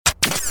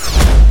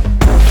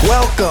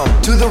Welcome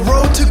to the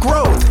road to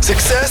growth,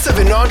 success of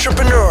an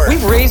entrepreneur.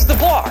 We've raised the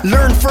bar.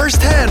 Learn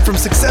firsthand from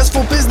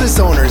successful business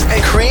owners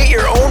and create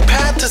your own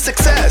path to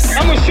success.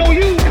 I'm gonna show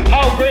you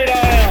how great I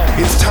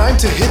am. It's time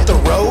to hit the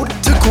road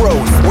to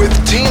growth with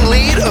team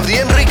lead of the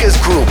Enriquez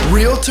Group,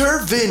 Realtor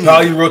Vinny.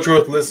 How you Road to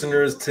Growth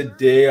listeners?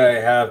 Today I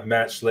have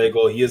Matt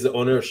Schlegel. He is the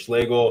owner of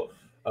Schlegel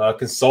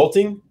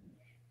Consulting.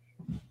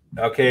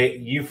 Okay,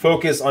 you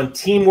focus on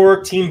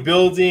teamwork, team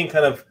building,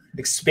 kind of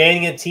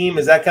expanding a team.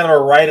 Is that kind of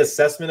a right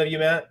assessment of you,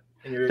 Matt?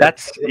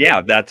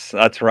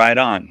 That's right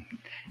on.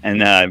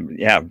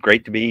 And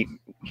great to be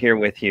here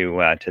with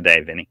you today,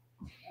 Vinny.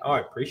 Oh,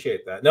 I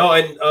appreciate that. No,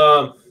 and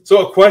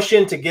so a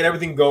question to get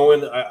everything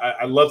going,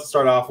 I'd love to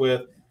start off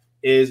with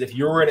is, if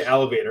you were in an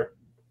elevator,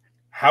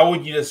 how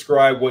would you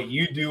describe what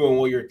you do and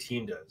what your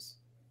team does?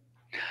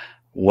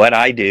 What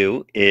I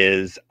do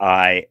is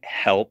I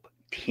help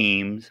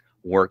teams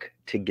work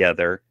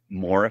together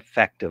more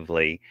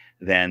effectively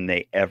than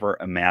they ever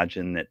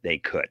imagined that they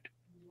could.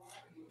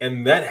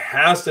 And that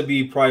has to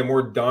be probably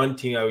more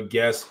daunting, I would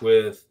guess,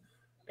 with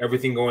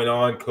everything going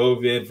on,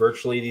 COVID,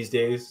 virtually these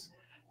days.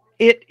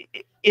 It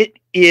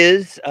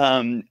is,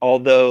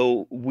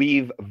 although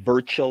we've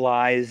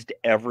virtualized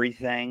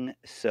everything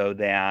so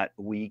that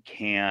we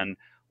can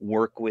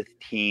work with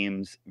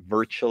teams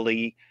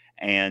virtually,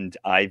 and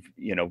I've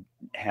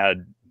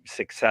had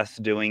success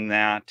doing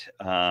that.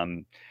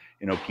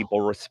 People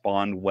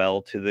respond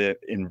well to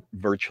the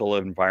virtual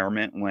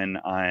environment when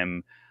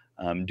I'm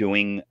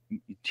doing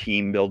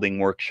team building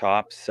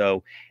workshops.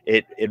 So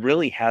it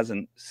really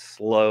hasn't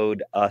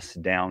slowed us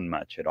down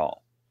much at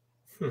all.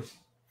 All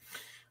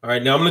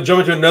right, now I'm going to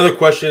jump into another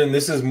question.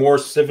 This is more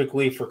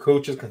specifically for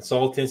coaches,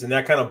 consultants, and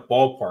that kind of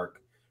ballpark,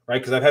 right?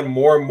 Because I've had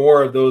more and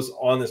more of those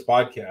on this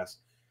podcast.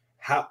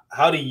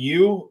 How do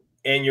you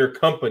and your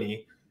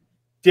company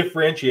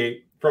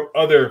differentiate from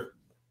other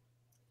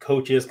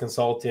coaches,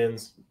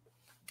 consultants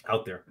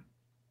out there?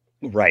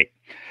 Right.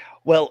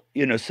 Well,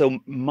 so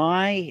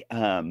my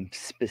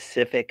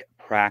specific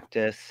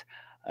practice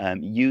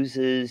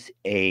uses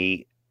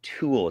a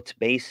tool. It's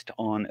based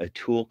on a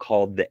tool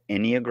called the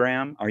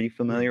Enneagram. Are you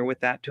familiar with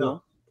that tool?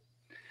 No.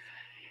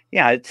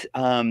 Yeah, it's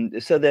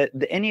so the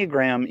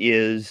Enneagram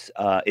is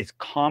it's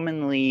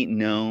commonly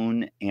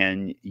known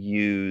and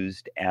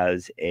used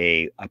as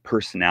a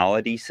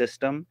personality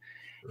system,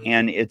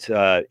 and it's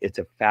a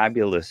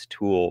fabulous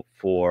tool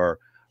for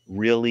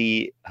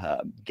really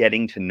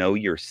getting to know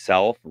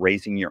yourself,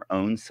 raising your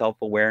own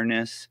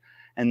self-awareness,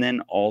 and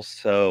then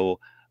also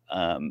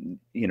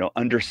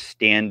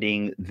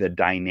understanding the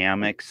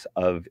dynamics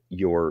of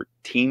your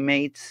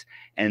teammates,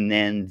 and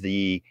then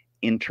the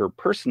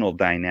interpersonal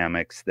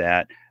dynamics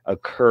that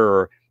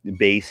occur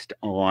based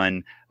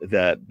on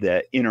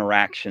the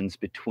interactions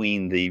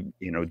between the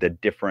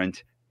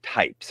different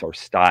types or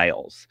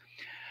styles.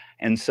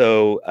 And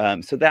so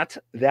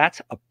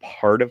that's a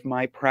part of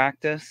my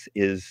practice,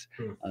 is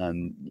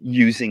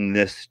using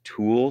this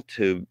tool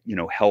to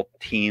help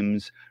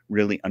teams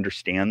really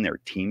understand their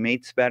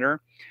teammates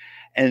better.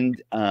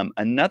 And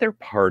another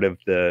part of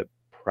the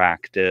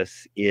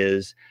practice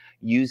is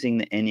using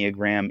the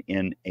Enneagram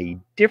in a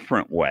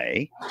different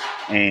way.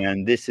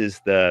 And this is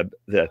the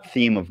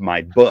theme of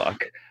my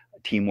book,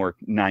 Teamwork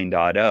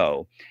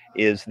 9.0,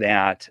 is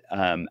that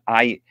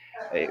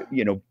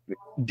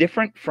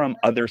different from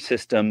other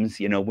systems.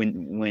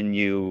 When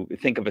you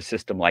think of a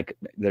system, like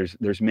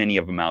there's many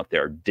of them out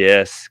there,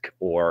 DISC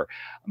or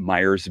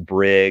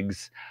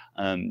Myers-Briggs,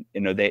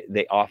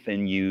 they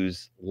often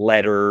use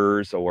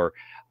letters or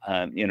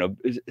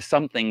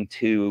something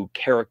to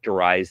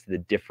characterize the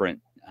different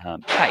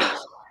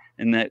types.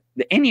 And the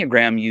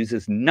Enneagram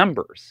uses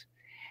numbers.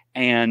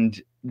 And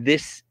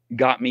this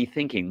got me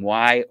thinking,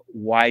 why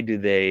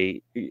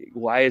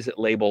is it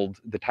labeled,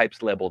 the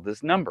types labeled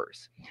as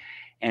numbers?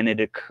 And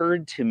it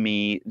occurred to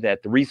me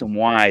that the reason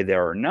why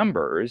there are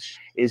numbers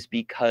is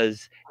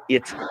because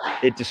it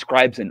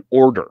describes an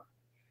order.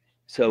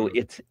 So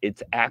it's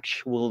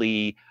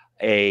actually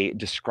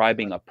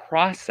describing a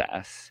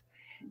process,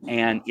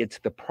 and it's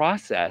the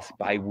process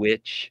by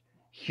which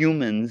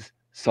humans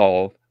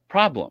solve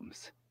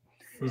problems.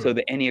 So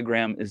the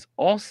Enneagram is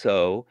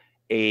also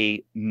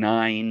a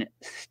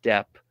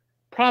 9-step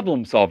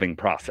problem-solving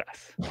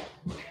process.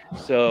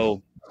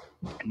 So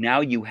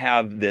now you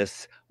have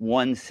this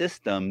one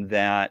system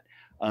that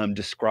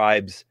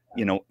describes,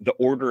 the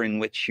order in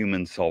which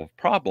humans solve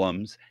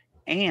problems,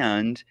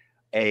 and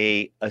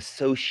a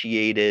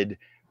associated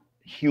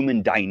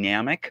human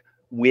dynamic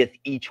with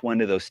each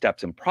one of those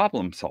steps in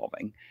problem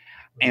solving.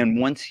 And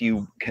once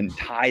you can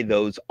tie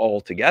those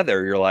all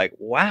together, you're like,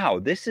 wow,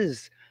 this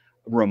is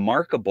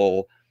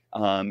remarkable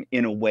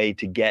in a way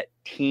to get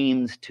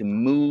teams to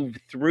move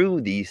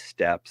through these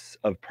steps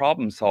of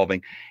problem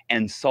solving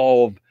and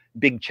solve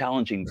big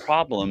challenging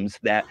problems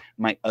that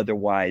might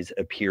otherwise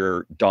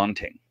appear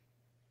daunting.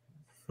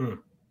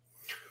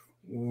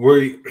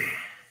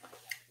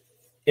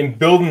 In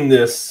building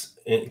this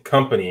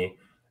company,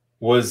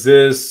 was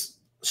this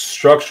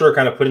structure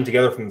kind of putting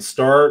together from the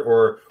start,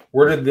 or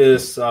where did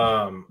this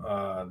come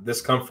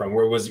from?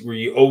 Were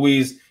you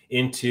always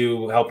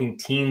into helping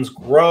teams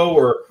grow,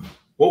 or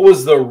what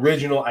was the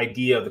original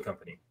idea of the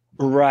company?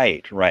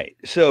 Right.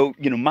 So,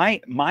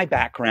 my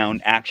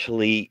background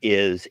actually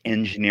is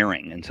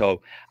engineering, and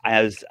so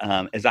as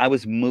I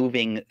was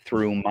moving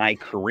through my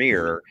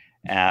career,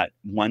 at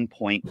one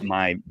point,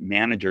 my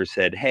manager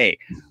said, "Hey,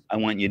 I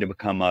want you to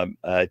become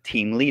a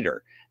team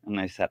leader." And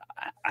I said,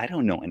 I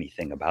don't know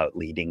anything about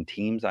leading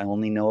teams. I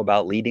only know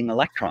about leading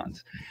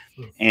electrons."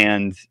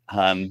 And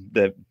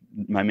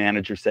my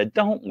manager said,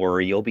 "Don't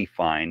worry, you'll be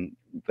fine."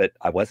 But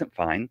I wasn't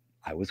fine.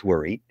 I was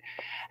worried.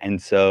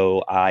 And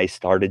so I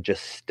started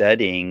just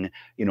studying,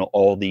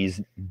 all these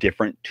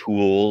different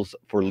tools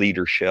for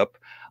leadership,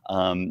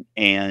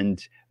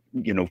 and,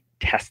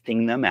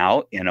 testing them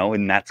out,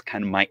 and that's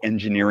kind of my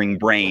engineering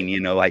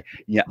brain. I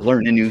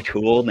learn a new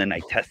tool, then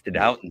I test it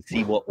out and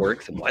see what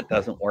works and what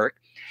doesn't work.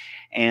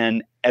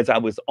 And as I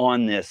was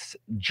on this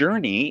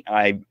journey,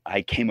 I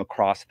came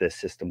across this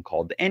system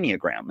called the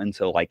Enneagram. And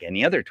so, like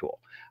any other tool,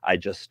 I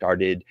just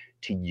started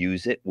to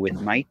use it with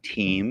my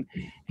team.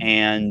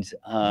 And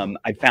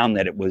I found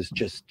that it was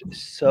just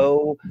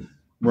so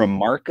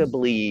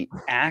remarkably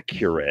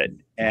accurate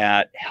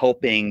at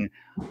helping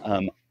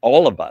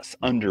all of us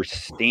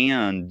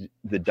understand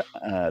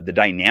the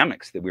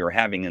dynamics that we were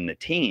having in the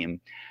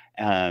team,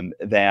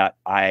 that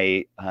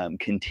I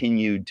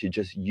continued to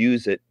just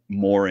use it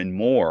more and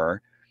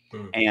more.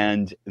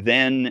 And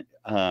then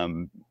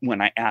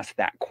when I asked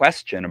that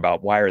question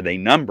about why are they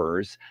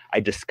numbers,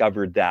 I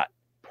discovered that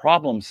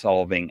problem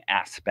solving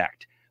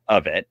aspect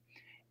of it.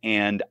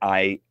 And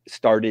I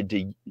started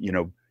to,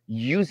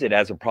 use it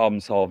as a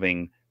problem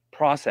solving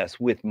process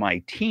with my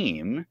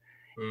team,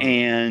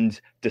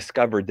 and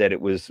discovered that it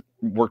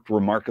worked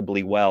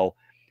remarkably well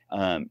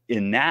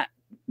in that,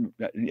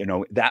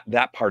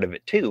 that part of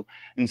it too.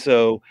 And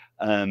so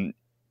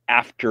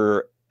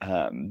after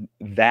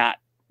that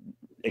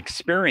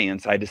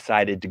experience, I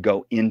decided to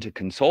go into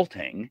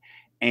consulting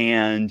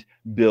and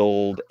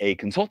build a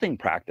consulting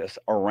practice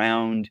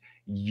around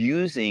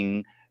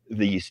using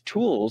these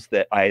tools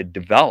that I had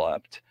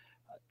developed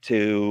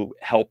to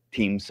help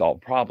teams solve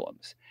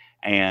problems.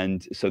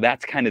 And so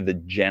that's kind of the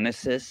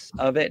genesis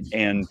of it.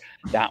 And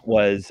that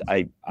was,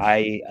 I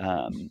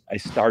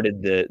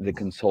started the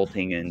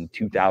consulting in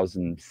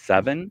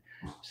 2007.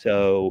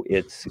 So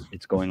it's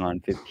going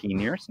on 15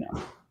 years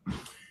now.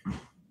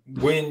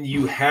 When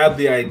you had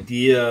the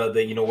idea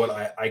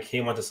that, I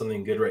came onto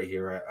something good right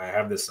here. I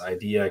have this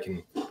idea I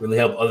can really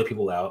help other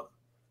people out,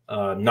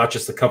 not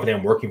just the company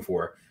I'm working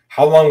for.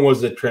 How long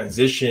was the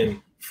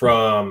transition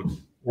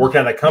from working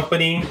at a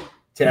company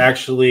to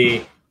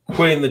actually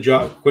quitting the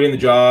job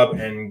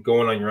and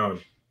going on your own?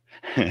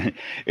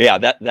 Yeah,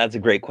 that's a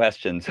great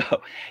question.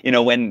 So,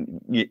 when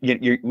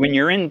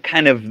you're in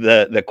kind of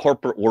the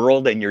corporate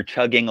world and you're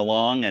chugging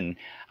along, and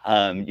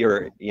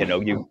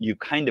you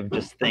kind of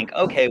just think,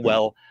 okay,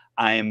 well,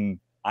 I'm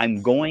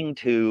going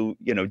to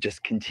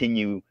just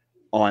continue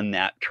on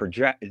that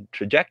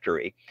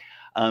trajectory,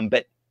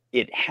 but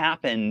it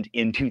happened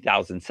in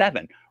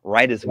 2007,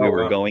 right as we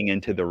were going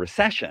into the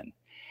recession,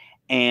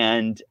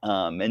 and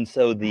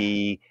so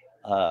the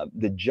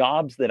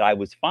jobs that I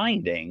was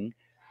finding,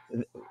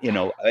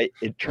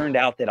 it turned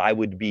out that I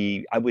would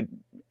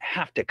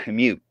have to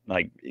commute.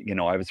 Like,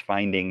 I was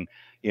finding,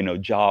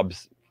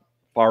 jobs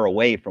far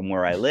away from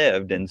where I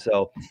lived. And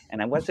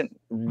I wasn't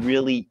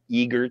really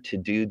eager to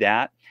do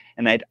that.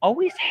 And I'd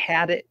always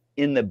had it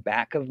in the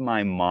back of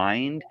my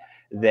mind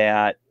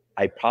that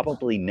I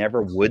probably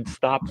never would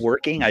stop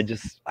working. I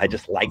just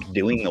like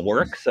doing the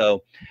work.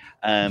 So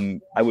I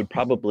would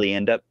probably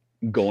end up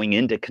going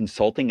into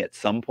consulting at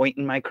some point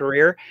in my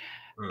career.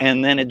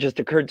 And then it just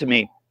occurred to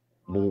me,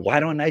 well, why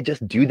don't I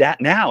just do that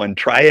now and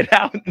try it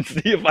out and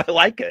see if I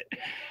like it?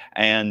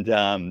 And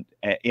and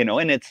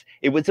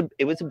it was a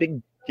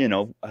big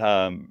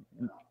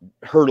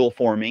hurdle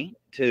for me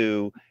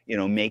to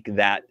make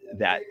that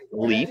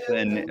leap,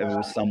 and it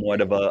was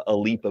somewhat of a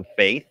leap of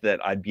faith that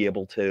I'd be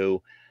able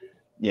to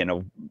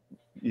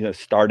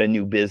start a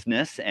new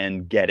business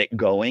and get it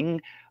going,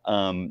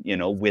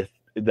 with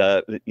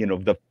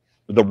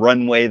the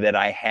runway that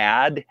I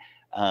had,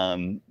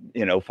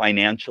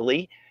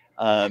 financially,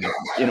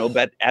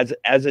 but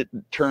as it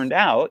turned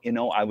out,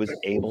 I was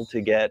able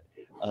to get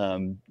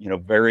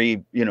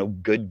very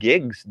good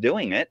gigs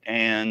doing it,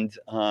 and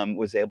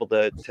was able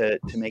to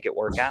make it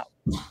work out.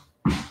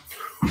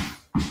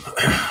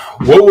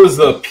 What was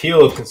the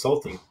appeal of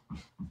consulting?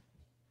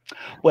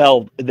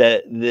 Well,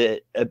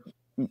 the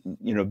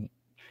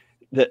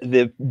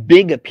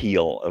big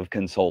appeal of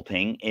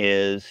consulting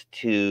is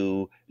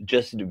to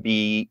just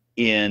be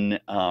in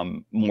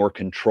more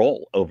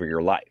control over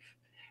your life.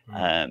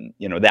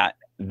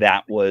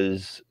 That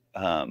was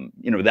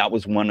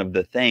one of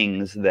the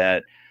things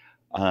that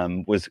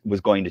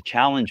was going to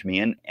challenge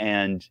me.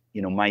 And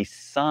my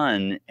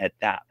son at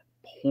that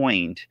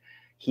point,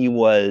 he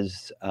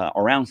was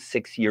around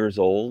 6 years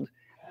old,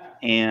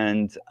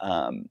 and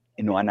and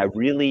I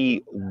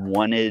really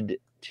wanted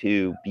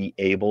to be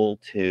able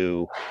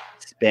to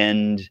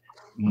spend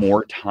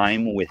more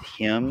time with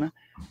him,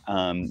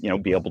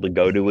 be able to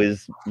go to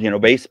his,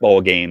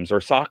 baseball games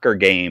or soccer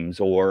games,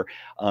 or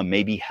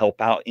maybe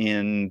help out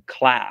in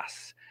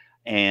class.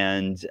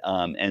 And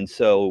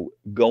so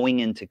going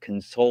into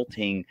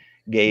consulting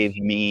gave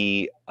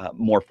me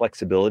more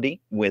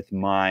flexibility with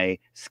my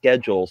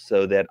schedule,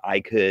 so that I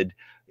could,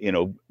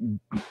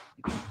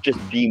 just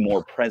be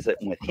more present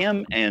with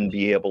him and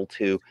be able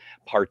to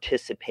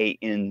participate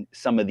in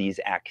some of these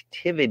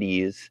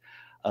activities,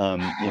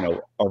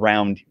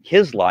 around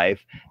his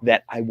life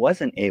that I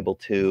wasn't able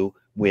to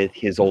with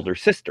his older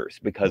sisters,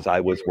 because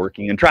I was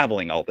working and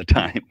traveling all the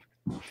time.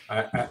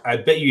 I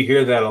bet you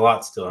hear that a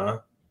lot still, huh?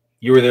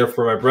 You were there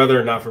for my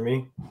brother, not for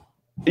me.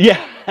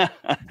 Yeah.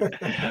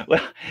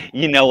 Well,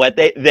 you know what?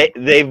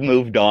 They've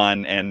moved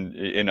on, and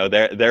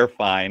they're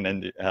fine.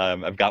 And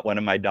I've got one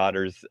of my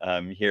daughters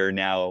here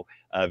now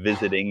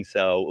visiting,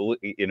 so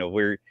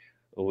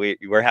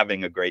we're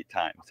having a great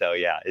time. So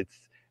yeah, it's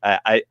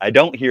I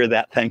don't hear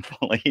that,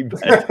 thankfully.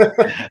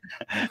 But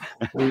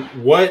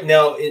What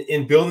now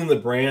in building the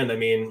brand? I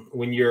mean,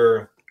 when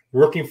you're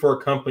working for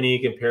a company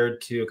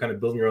compared to kind of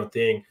building your own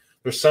thing,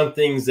 there's some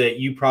things that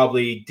you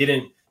probably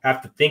didn't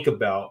have to think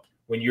about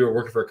when you were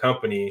working for a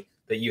company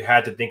that you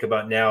had to think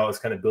about now as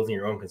kind of building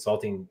your own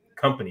consulting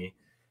company.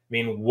 I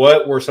mean,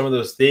 what were some of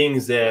those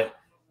things that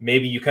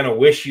maybe you kind of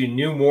wish you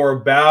knew more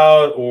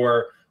about,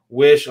 or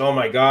wish, oh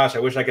my gosh, I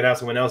wish I could have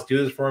someone else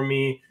do this for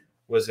me?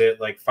 Was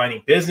it like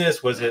finding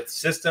business? Was it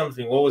systems?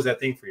 I mean, what was that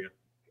thing for you?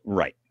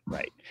 Right.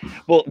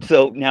 Well,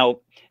 so now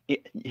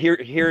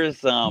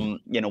here's one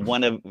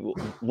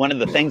of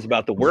the things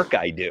about the work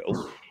I do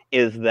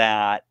is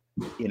that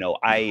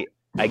I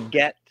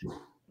get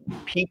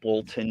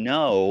people to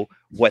know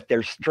what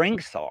their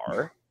strengths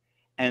are,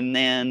 and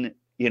then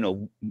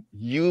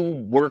you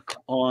work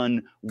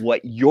on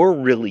what you're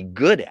really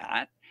good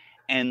at,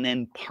 and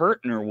then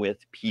partner with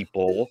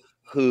people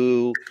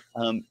who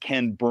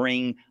can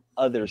bring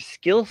other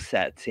skill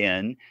sets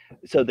in,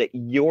 so that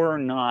you're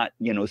not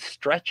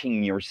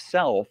stretching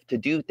yourself to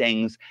do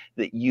things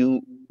that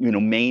you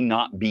may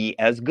not be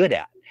as good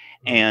at.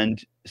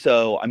 And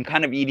so I'm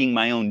kind of eating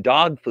my own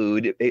dog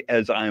food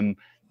as I'm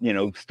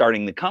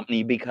starting the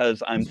company,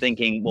 because I'm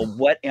thinking, well,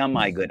 what am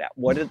I good at?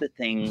 What are the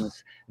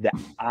things that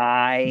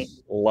I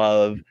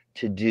love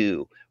to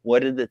do?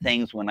 What are the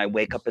things when I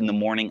wake up in the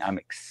morning I'm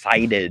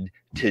excited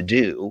to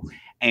do?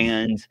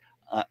 And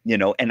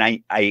and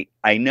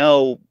I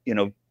know,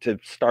 to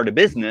start a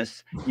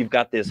business, you've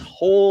got this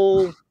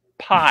whole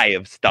pie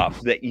of stuff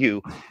that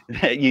you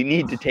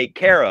need to take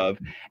care of,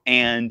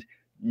 and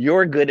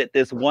you're good at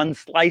this one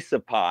slice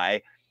of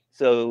pie.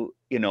 So,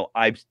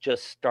 I've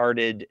just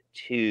started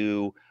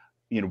to,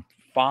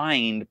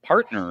 find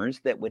partners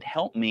that would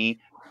help me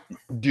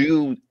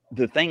do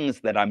the things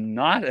that I'm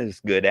not as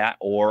good at,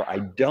 or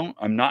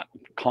I'm not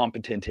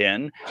competent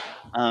in.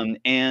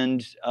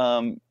 And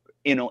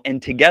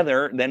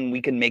together, then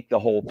we can make the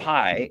whole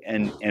pie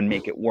and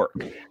make it work.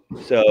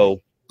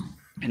 So,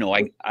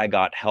 I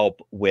got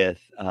help with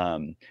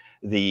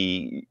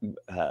the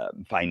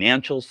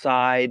financial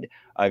side.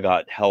 I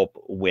got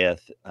help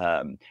with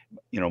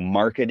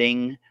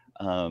marketing.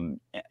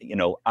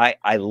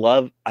 I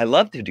love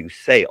to do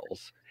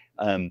sales,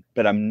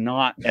 but I'm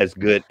not as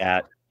good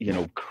at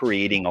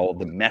creating all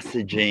the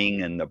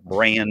messaging and the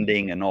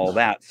branding and all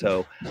that.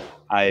 So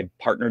I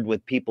partnered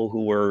with people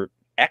who were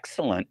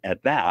excellent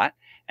at that,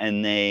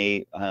 and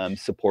they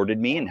supported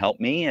me and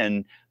helped me,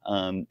 and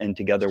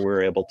together we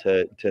were able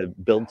to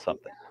build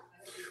something.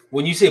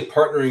 When you say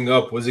partnering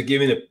up, was it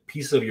giving a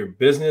piece of your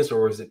business,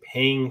 or was it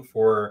paying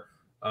for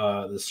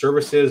the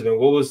services? I mean,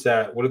 what was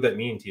that? What did that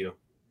mean to you?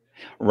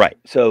 Right.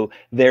 So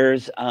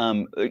there's, a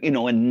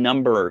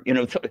number,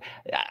 so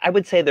I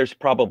would say there's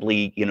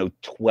probably,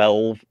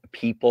 12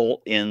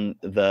 people in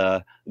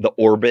the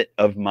orbit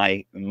of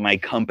my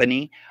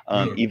company,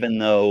 even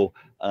though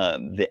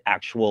the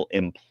actual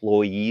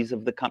employees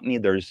of the company,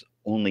 there's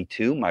only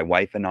 2, my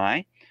wife and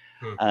I.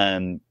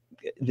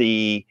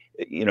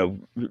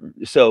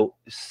 So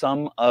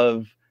some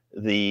of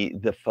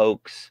the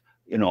folks,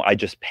 I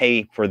just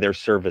pay for their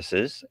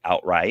services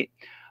outright.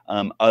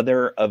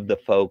 Other of the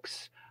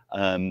folks,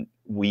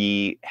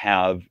 we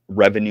have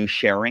revenue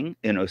sharing,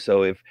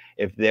 so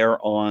if they're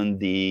on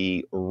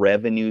the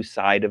revenue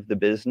side of the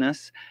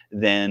business,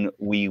 then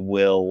we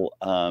will,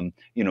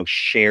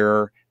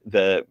 share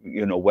the,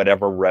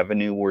 whatever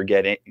revenue we're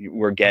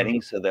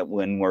getting, so that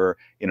when we're,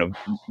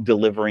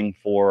 delivering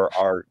for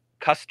our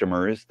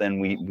customers, then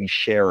we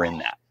share in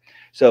that.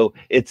 So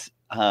it's,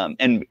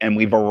 and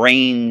we've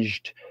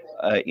arranged,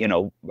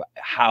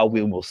 how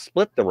we will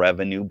split the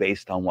revenue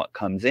based on what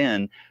comes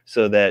in,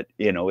 so that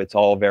it's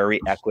all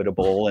very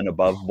equitable and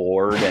above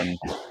board,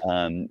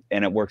 and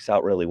it works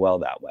out really well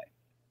that way.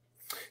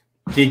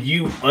 Did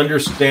you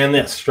understand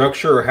that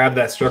structure, or have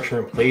that structure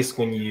in place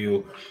when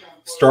you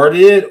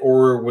started,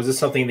 or was this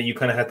something that you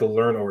kind of had to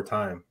learn over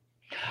time?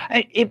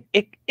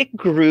 It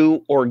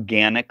grew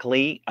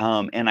organically,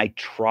 and I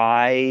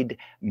tried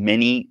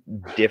many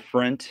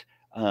different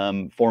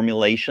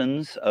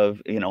formulations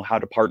of how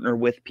to partner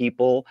with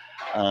people,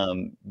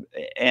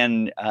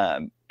 and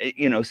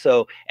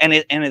so, and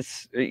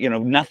it's,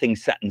 nothing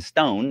set in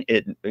stone.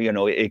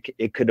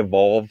 It could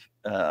evolve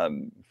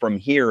from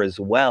here as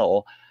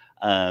well.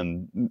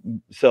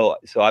 So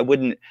I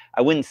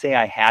wouldn't say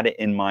I had it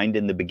in mind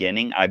in the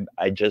beginning.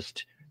 I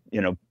just,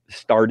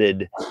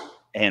 started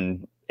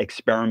and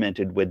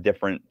experimented with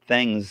different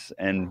things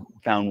and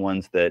found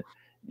ones that,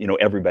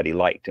 everybody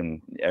liked,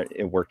 and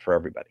it worked for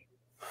everybody.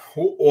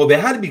 Well, they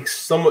had to be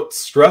somewhat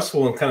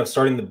stressful in kind of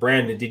starting the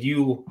brand. Did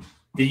you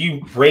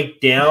break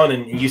down,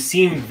 and you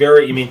seem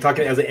very,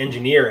 talking as an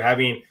engineer,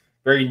 having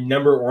very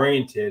number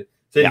oriented.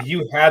 So if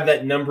you had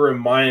that number in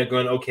mind of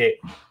going, okay,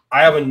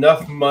 I have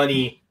enough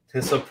money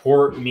to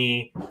support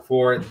me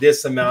for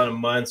this amount of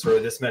months or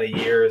this amount of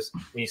years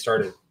when you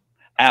started?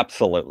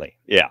 Absolutely.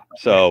 Yeah.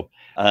 So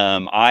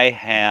I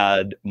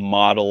had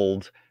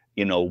modeled,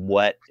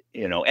 what,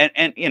 and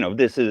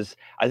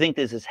I think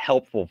this is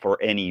helpful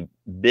for any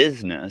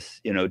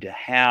business, to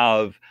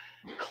have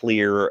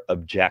clear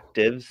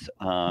objectives,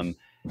 and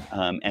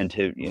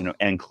to,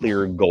 and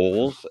clear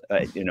goals,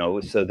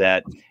 so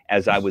that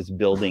as I was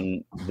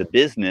building the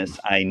business,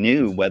 I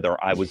knew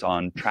whether I was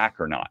on track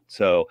or not.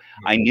 So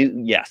I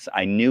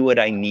knew what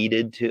I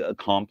needed to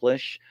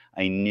accomplish.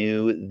 I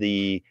knew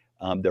the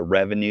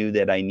revenue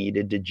that I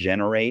needed to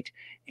generate,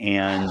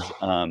 and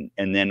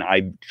then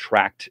I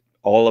tracked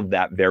all of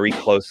that very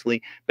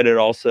closely. But it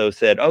also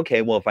said,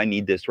 okay, well, if I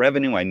need this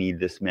revenue, I need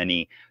this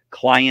many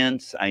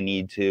clients, I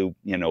need to,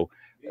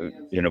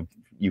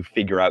 you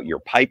figure out your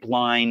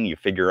pipeline, you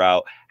figure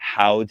out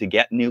how to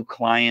get new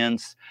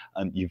clients,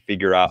 you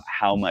figure out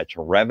how much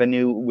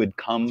revenue would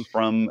come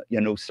from,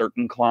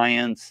 certain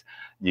clients,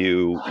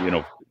 you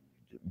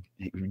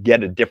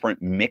get a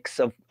different mix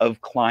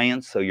of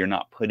clients, so you're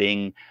not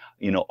putting,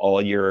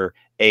 all your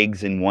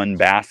eggs in one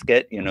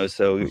basket,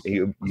 so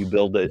you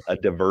build a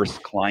diverse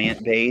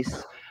client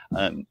base.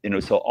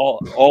 So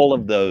all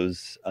of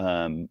those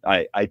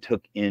I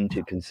took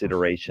into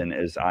consideration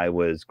as I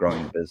was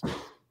growing the business.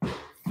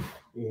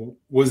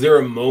 Was there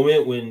a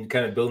moment when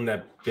kind of building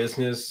that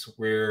business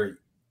where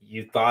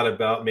you thought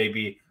about,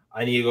 maybe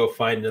I need to go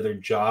find another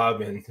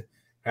job and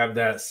have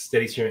that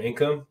steady stream of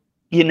income?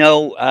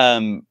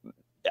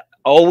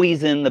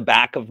 Always in the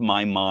back of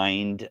my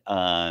mind,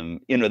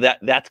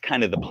 that's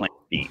kind of the plan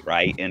B,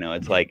 right?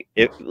 It's like,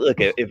 if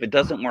it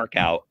doesn't work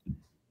out,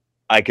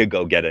 I could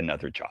go get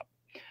another job.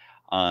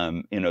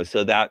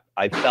 So that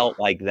I felt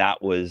like that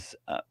was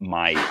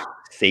my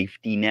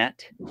safety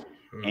net.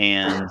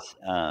 And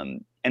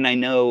I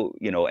know,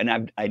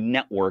 and I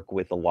network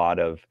with a lot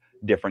of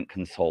different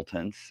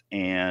consultants,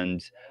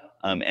 and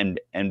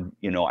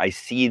I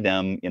see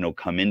them,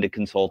 come into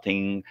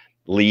consulting,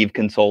 leave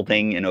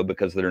consulting,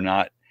 because they're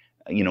not,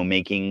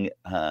 making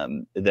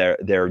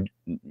their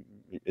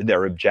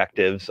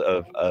objectives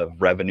of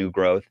revenue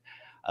growth.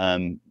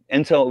 And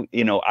so,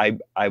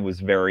 I was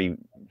very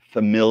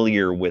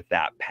familiar with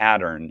that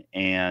pattern,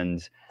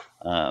 and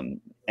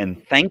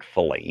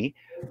thankfully,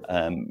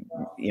 and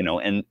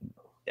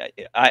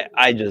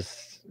I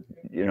just,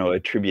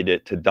 attribute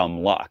it to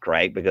dumb luck,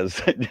 right? Because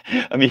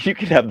you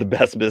could have the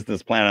best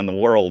business plan in the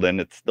world,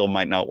 and it still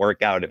might not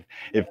work out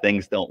if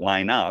things don't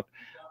line up.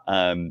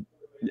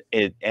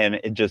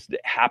 It just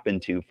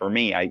happened to, for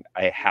me, I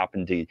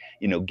happened to,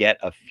 get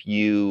a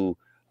few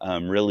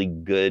really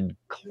good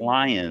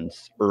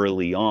clients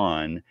early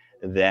on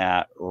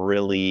that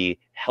really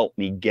helped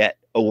me get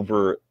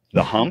over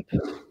the hump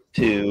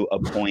to a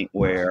point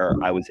where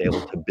I was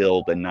able to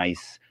build a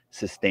nice,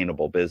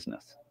 sustainable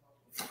business.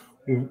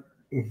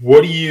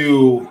 What do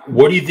you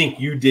think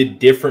you did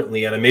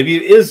differently? And maybe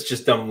it is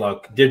just dumb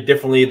luck, did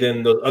differently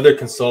than the other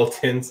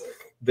consultants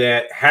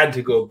that had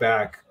to go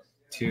back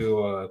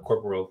to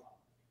corporate world?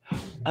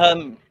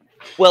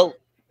 Well,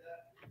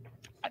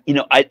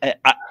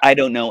 I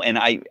don't know, and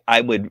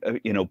I would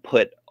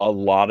put a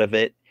lot of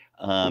it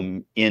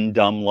in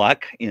dumb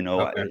luck,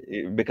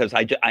 okay, because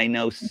I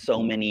know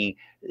so many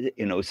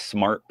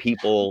smart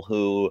people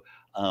who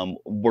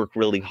work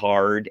really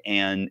hard,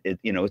 and it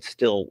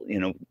still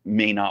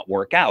may not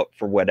work out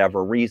for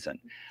whatever reason.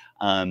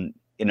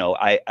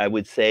 I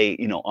would say,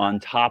 on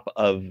top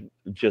of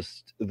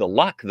just the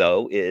luck,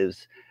 though,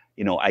 is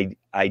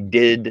I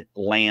did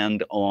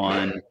land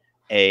on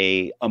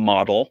a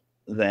model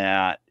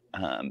that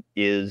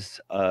is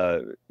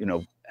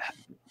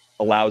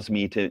allows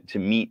me to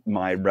meet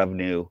my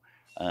revenue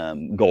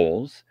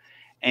goals,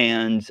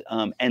 and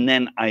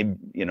then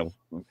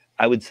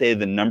I would say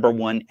the number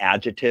one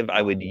adjective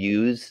I would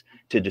use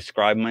to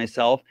describe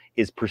myself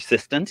is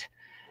persistent.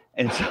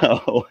 And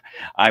so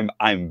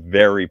I'm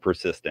very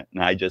persistent,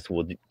 and I just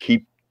will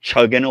keep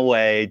chugging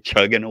away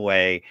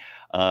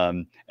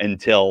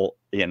until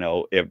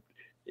if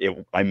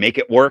I make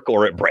it work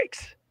or it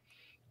breaks.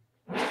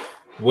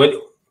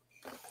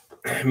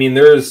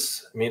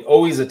 There's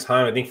always a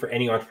time, I think, for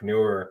any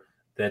entrepreneur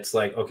that's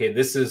like, okay,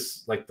 this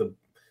is like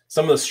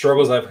some of the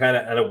struggles I've kind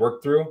of had to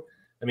work through.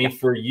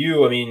 For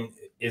you,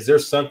 is there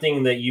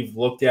something that you've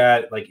looked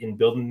at, like, in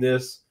building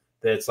this,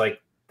 that's like,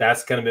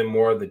 that's kind of been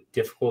more of the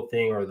difficult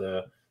thing, or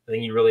the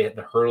thing you really had,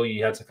 the hurdle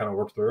you had to kind of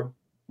work through?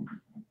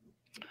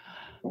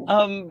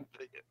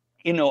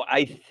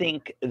 I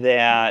think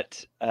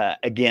that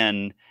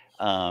again,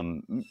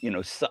 some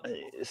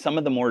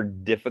of the more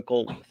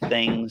difficult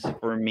things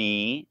for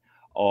me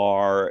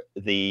are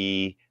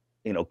the,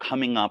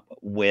 coming up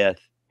with,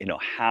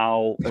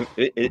 how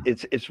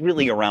it's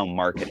really around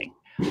marketing,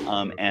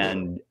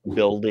 and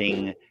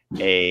building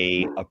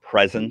a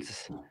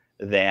presence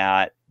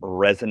that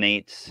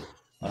resonates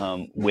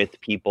with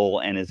people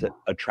and is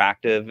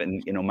attractive.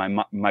 And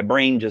my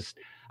brain just,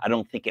 I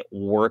don't think it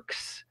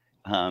works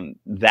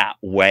that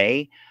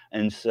way.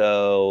 And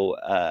so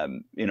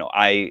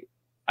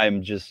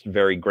I'm just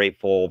very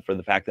grateful for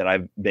the fact that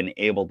I've been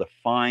able to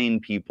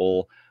find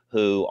people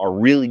who are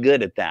really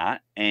good at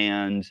that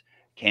and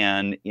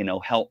can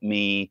help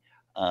me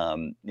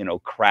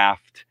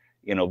craft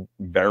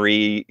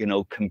very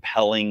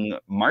compelling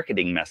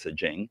marketing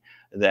messaging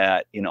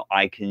that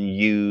I can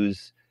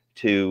use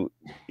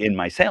in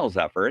my sales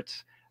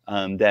efforts,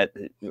 that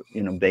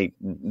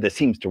that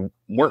seems to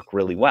work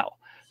really well.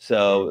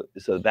 So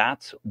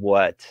that's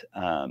what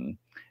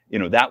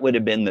that would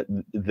have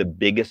been the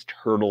biggest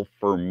hurdle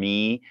for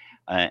me,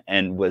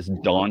 and was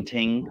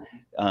daunting,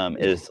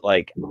 is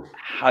like,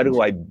 how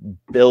do I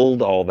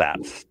build all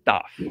that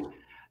stuff?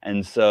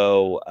 And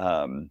so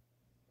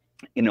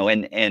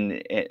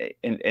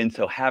and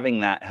so having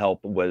that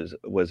help was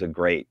a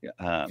great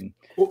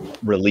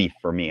relief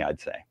for me, I'd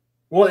say.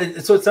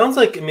 Well, so it sounds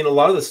like, I mean, a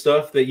lot of the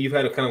stuff that you've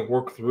had to kind of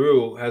work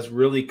through has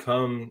really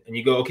come, and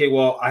you go, okay,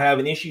 well, I have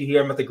an issue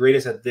here. I'm not the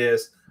greatest at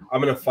this.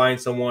 I'm going to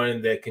find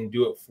someone that can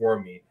do it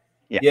for me.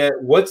 Yeah.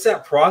 What's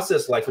that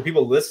process like for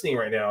people listening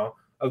right now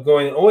of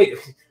going, oh, wait,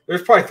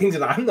 there's probably things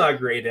that I'm not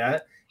great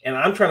at, and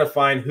I'm trying to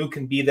find who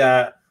can be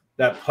that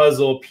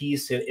puzzle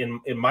piece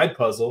in my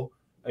puzzle.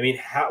 I mean,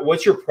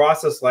 what's your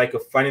process like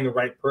of finding the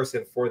right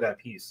person for that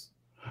piece?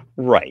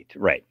 Right.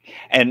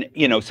 And,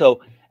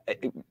 so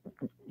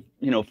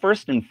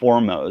first and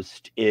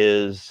foremost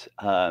is,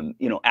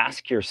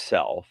 ask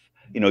yourself,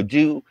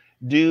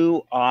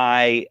 do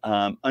I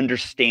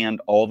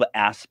understand all the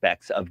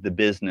aspects of the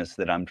business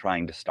that I'm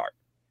trying to start?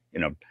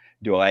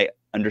 Do I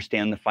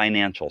understand the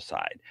financial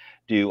side?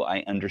 Do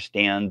I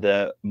understand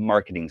the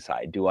marketing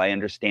side? Do I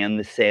understand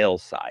the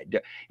sales side?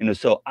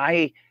 So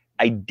I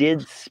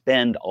did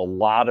spend a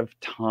lot of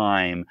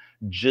time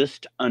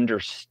just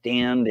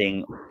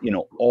understanding,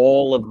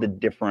 all of the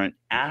different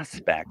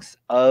aspects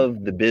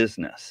of the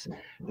business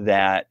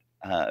that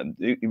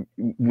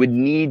would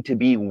need to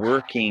be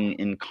working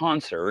in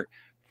concert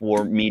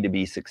for me to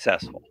be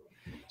successful.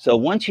 So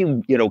once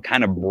you,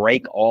 kind of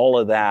break all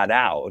of that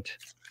out,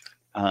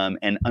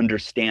 and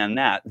understand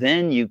that,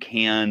 then you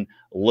can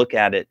look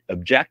at it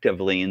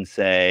objectively and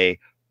say,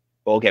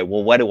 okay,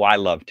 well, what do I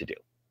love to do?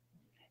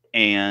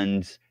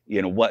 And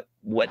what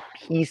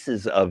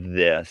pieces of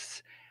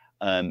this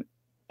am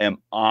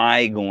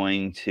I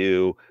going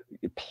to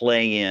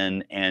play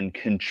in and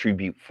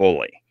contribute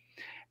fully?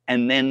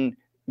 And then,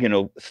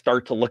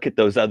 start to look at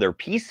those other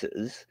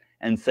pieces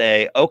and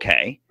say,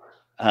 okay,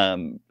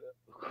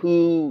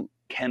 who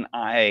can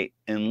I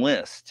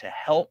enlist to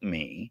help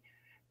me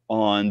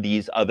on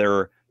these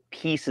other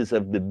pieces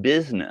of the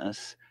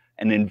business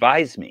and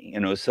advise me?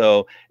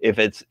 So if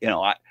it's,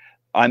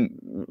 I'm,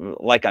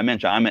 like I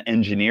mentioned, I'm an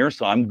engineer,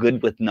 so I'm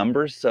good with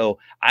numbers. So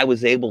I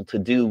was able to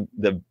do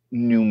the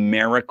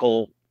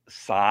numerical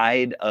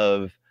side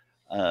of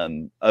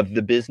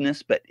the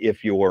business. But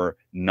if you're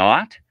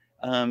not,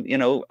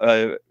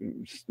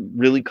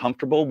 really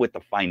comfortable with the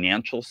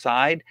financial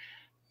side,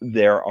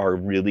 there are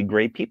really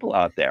great people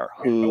out there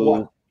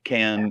who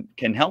can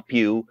help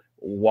you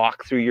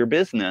walk through your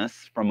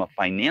business from a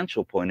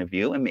financial point of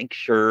view and make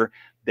sure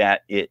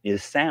that it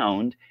is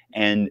sound,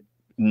 and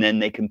then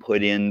they can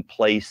put in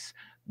place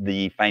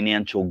the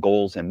financial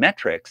goals and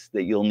metrics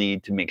that you'll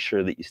need to make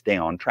sure that you stay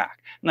on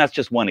track. And that's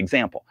just one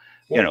example.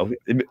 Yeah.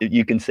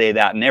 You can say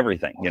that in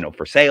everything,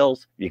 for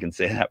sales, you can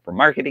say that for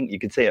marketing, you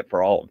can say it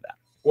for all of that.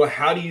 Well,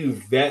 how do you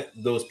vet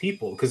those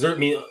people? Because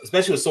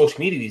especially with social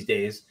media these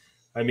days,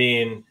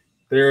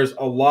 there's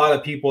a lot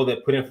of people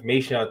that put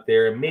information out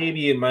there, and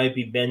maybe it might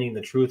be bending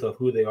the truth of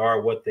who they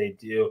are, what they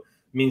do.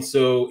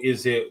 So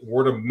is it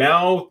word of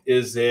mouth?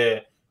 Is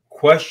it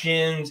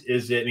questions?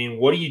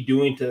 What are you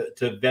doing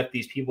to vet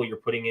these people you're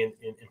putting in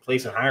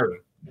place and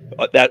hiring?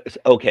 That's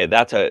okay.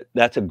 That's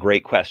a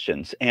great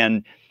question.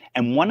 And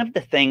one of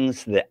the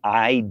things that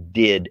I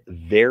did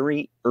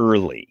very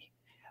early,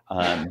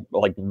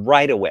 like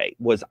right away,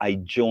 was I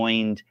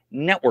joined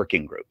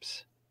networking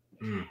groups.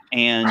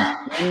 And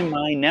in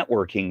my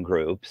networking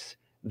groups,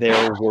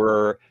 there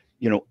were,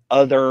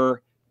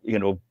 other,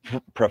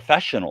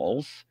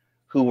 professionals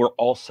who were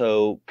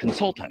also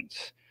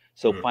consultants.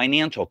 So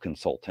financial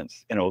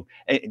consultants,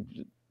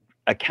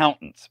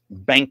 accountants,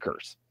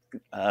 bankers,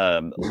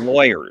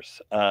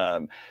 lawyers,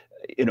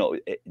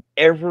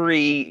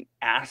 every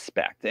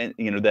aspect. And,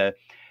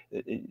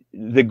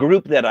 the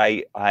group that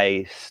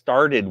I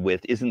started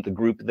with isn't the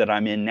group that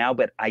I'm in now,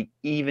 but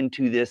even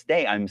to this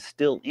day, I'm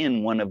still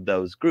in one of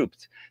those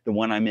groups. The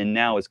one I'm in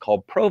now is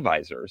called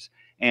Provisors,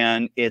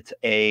 and it's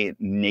a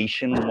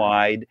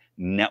nationwide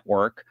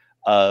network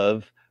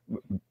of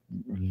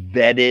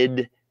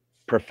vetted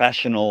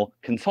professional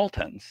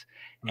consultants.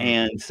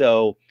 And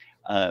so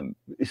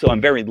so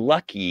I'm very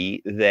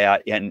lucky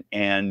that,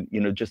 and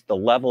you know, just the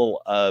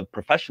level of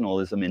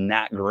professionalism in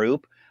that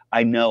group,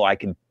 I know I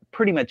can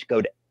pretty much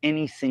go to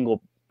any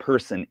single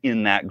person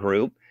in that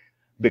group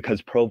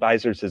because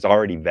ProVisors has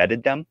already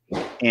vetted them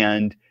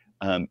and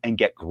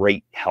get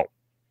great help.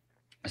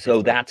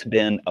 So that's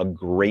been a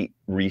great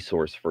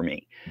resource for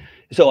me.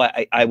 So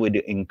I would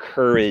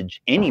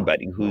encourage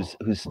anybody who's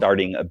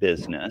starting a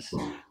business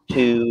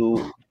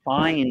to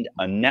find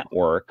a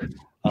network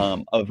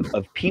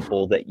of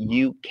people that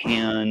you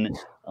can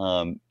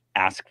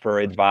ask for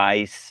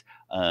advice,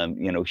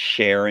 you know,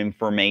 share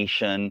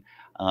information.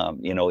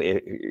 You know,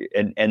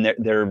 and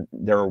there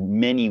are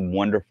many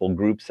wonderful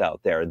groups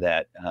out there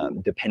that,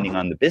 depending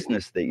on the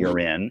business that you're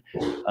in,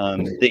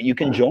 that you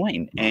can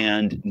join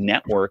and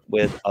network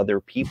with other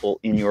people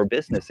in your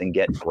business and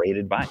get great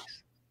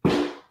advice.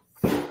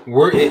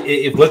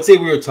 If let's say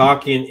we were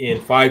talking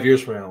in 5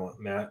 years from now,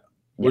 Matt,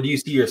 where do you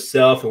see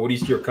yourself and where do you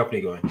see your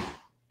company going?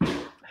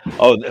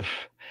 Oh,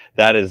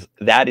 that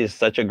is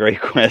such a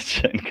great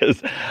question,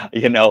 because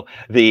you know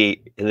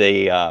the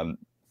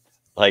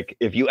like,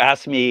 if you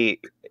asked me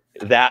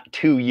that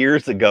 2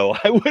 years ago,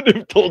 I would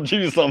have told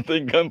you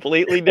something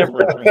completely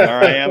different from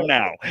where I am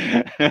now.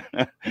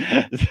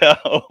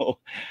 So,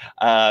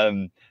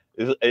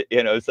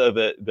 you know, so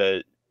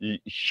the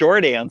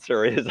short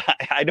answer is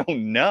I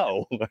don't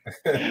know,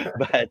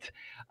 but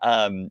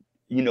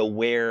you know,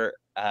 where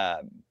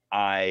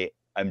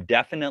I'm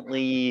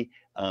definitely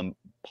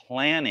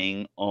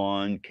planning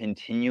on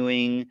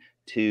continuing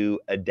to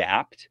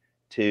adapt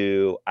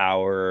to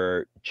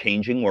our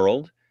changing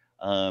world.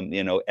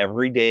 You know,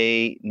 every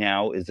day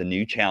now is a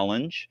new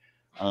challenge.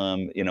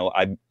 You know,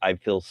 I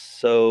feel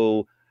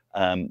so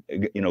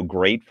you know,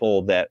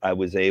 grateful that I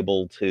was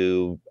able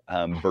to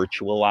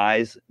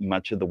virtualize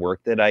much of the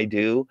work that I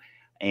do,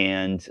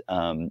 and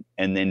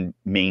then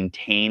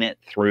maintain it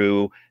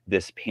through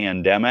this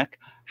pandemic.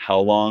 How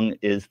long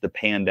is the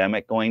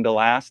pandemic going to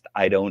last?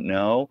 I don't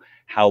know.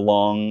 How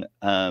long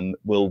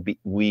will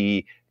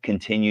we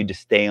continue to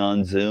stay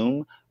on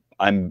Zoom?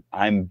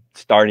 I'm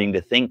starting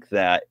to think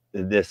that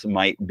this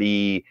might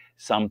be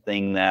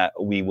something that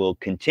we will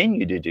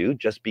continue to do,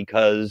 just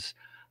because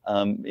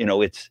you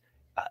know, it's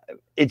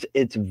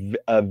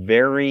a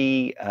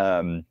very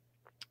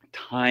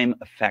time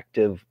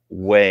effective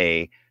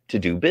way to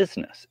do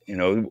business, you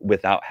know,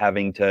 without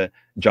having to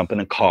jump in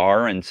a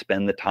car and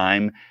spend the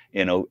time,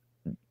 you know,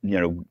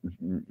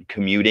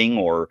 commuting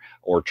or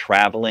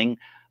traveling.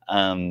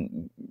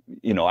 You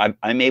know,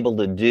 I'm able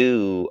to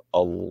do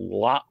a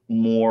lot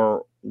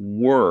more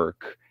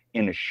work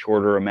in a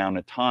shorter amount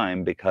of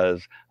time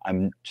because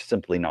I'm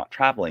simply not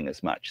traveling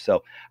as much.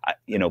 So,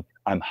 you know,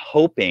 I'm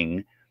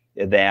hoping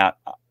that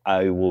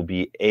I will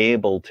be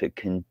able to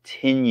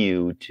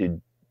continue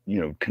to,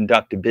 you know,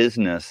 conduct a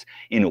business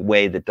in a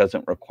way that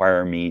doesn't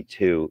require me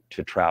to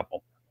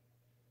travel.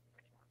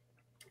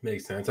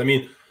 Makes sense. I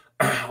mean,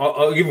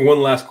 I'll give you one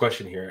last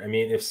question here. I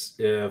mean,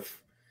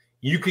 if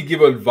you could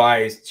give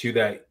advice to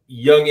that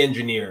young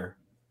engineer,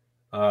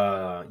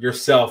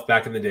 yourself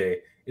back in the day,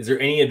 is there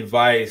any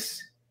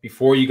advice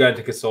before you got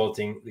into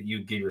consulting that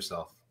you'd give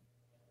yourself?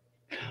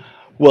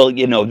 Well,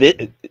 you know,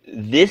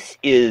 this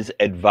is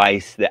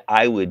advice that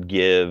I would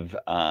give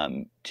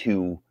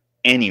to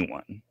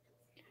anyone,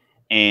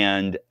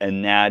 and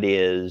that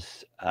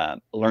is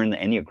learn the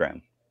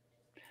Enneagram.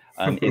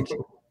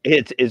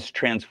 It's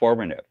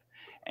transformative,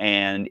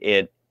 and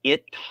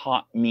it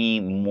taught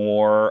me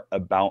more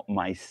about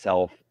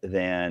myself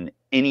than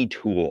any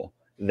tool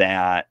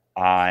that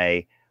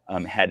I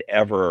had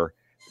ever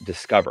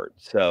discovered.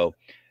 So,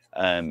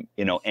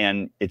 you know,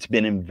 and it's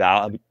been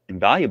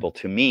invaluable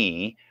to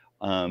me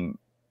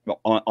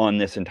on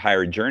this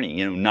entire journey.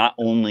 You know, not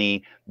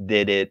only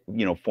did it,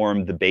 you know,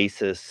 form the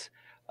basis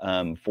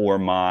for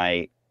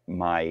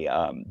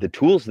the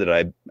tools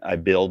that I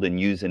build and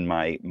use in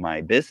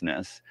my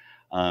business,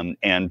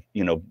 and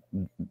you know,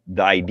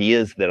 the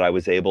ideas that I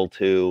was able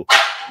to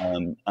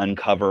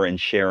uncover and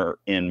share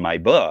in my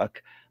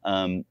book,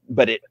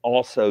 but it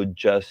also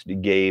just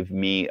gave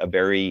me a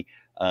very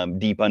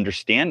deep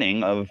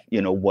understanding of,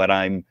 you know, what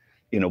I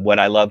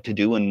love to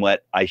do and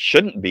what I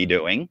shouldn't be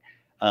doing,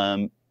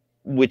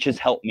 which has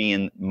helped me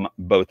in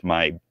both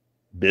my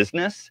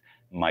business,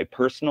 my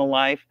personal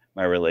life,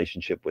 my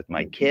relationship with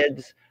my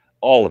kids,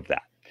 all of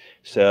that.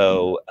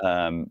 So,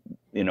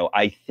 you know,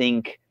 I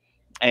think,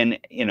 and,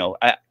 you know,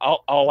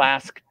 I'll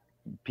ask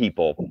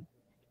people,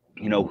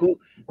 you know,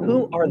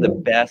 who are the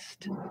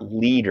best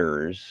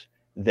leaders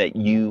that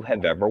you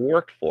have ever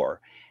worked for?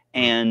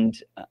 And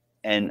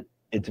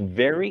it's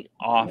very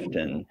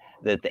often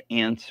that the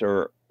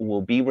answer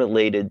will be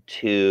related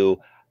to,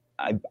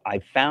 I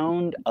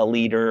found a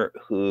leader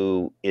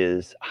who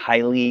is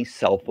highly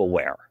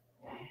self-aware,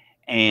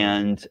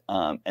 and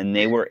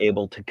they were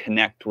able to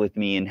connect with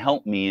me and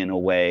help me in a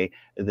way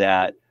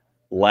that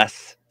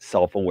less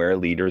self-aware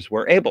leaders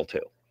were able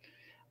to.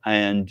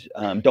 And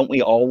don't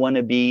we all want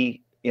to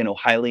be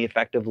highly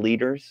effective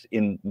leaders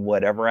in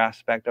whatever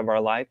aspect of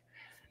our life.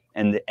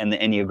 And the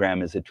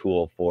Enneagram is a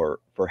tool for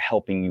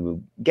helping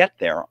you get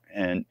there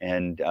and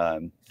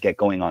get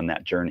going on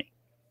that journey.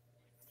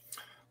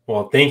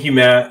 Well, thank you,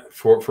 Matt,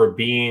 for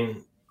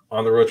being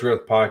on the Road to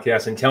Growth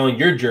podcast and telling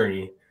your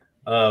journey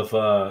of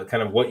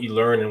kind of what you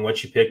learned and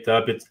what you picked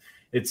up.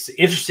 It's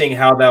interesting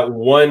how that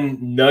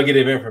one nugget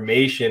of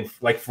information,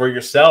 like for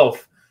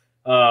yourself,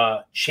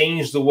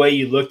 changed the way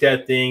you looked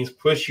at things,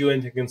 pushed you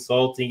into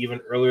consulting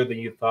even earlier than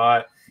you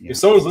thought. Yeah. If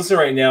someone's listening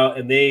right now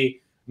and they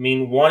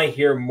want to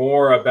hear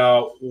more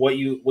about what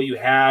you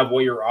have,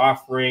 what you're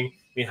offering,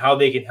 how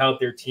they can help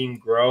their team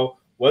grow,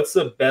 what's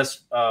the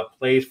best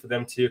place for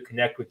them to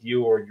connect with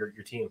you or your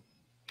team?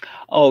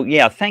 Oh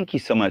yeah, thank you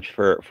so much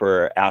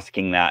for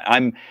asking that.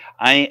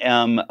 I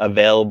am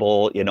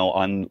available,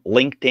 on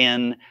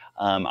LinkedIn.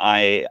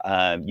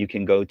 You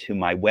can go to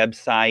my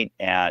website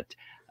at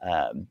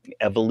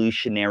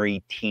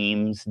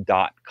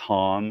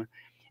evolutionaryteams.com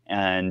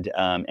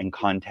and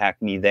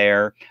contact me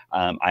there.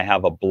 I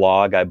have a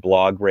blog. I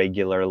blog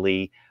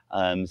regularly,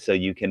 so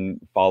you can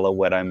follow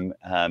what I'm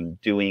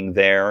doing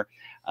there.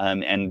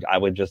 And I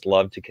would just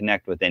love to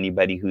connect with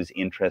anybody who's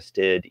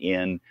interested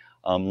in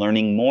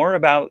learning more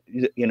about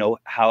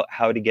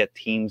how to get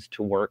teams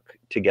to work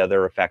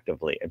together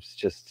effectively.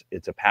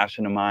 It's a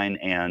passion of mine,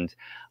 and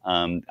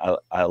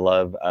I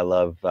love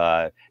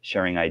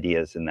sharing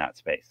ideas in that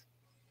space.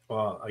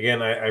 Well,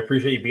 again, I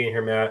appreciate you being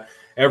here, Matt.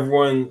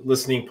 Everyone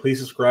listening, please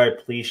subscribe,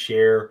 please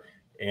share,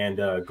 and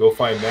go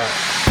find Matt.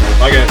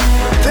 Bye, guys.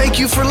 Thank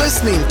you for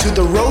listening to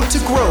The Road to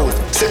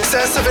Growth,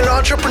 Success of an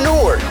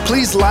Entrepreneur.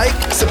 Please like,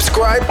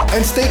 subscribe,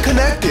 and stay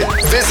connected.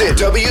 Visit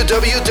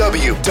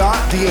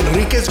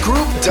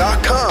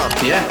www.theenriquezgroup.com.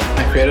 Yeah,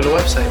 I created a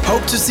website.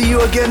 Hope to see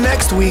you again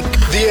next week.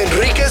 The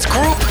Enriquez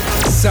Group,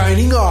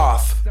 signing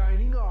off.